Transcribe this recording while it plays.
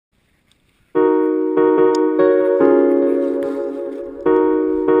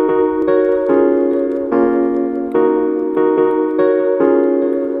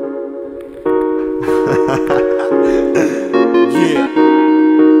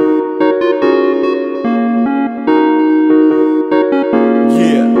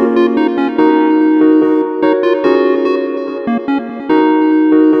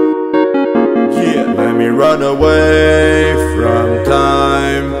away from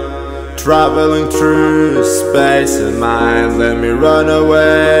time, traveling through space and mind. Let me run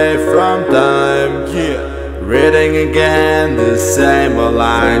away from time, reading again the same old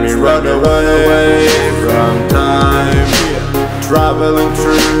lines. Let me run away from time, traveling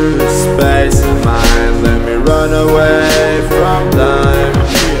through space and mind. Let me run away from time,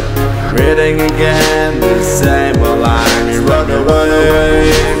 reading again the same old lines. Let me run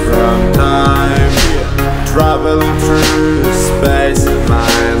away from time, traveling through space and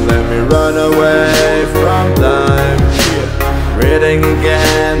mind. Let me run away from time, reading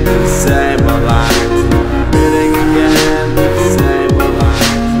again the same old lines. Reading again the same old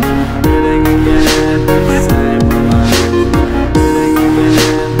lines. Reading again the same old lines. Reading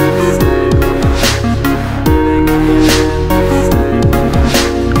again the same old lines. Reading again the same old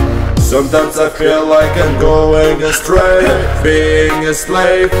lines. Sometimes I feel like I'm going astray, being a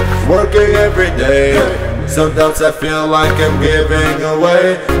slave, working every day. Sometimes I feel like I'm giving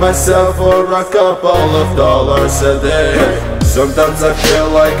away myself for a couple of dollars a day. Sometimes I feel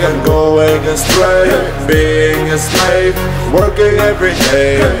like I'm going astray, being a slave, working every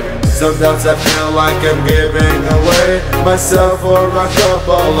day. Sometimes I feel like I'm giving away myself for a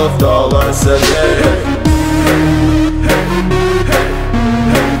couple of dollars a day.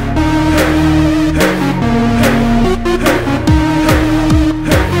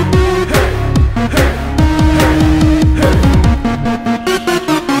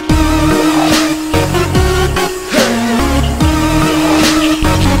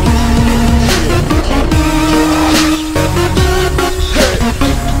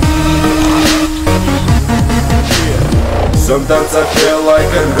 Sometimes I feel like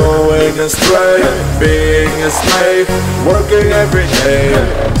I'm going astray, being a slave, working every day.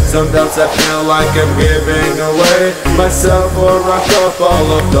 Sometimes I feel like I'm giving away myself for a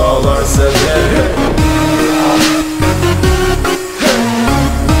couple of dollars a day.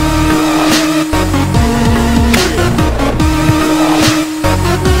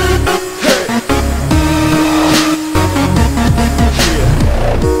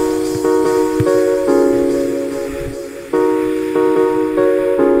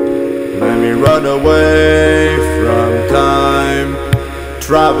 Run away from time,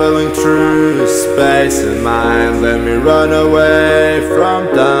 traveling through space and mind. Let me run away from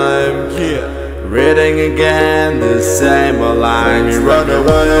time, reading again the same old lines. Let me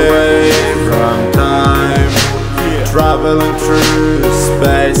run away from time, traveling through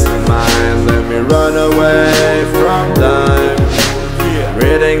space and mind. Let me run away from time,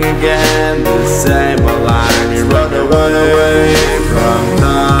 reading again the same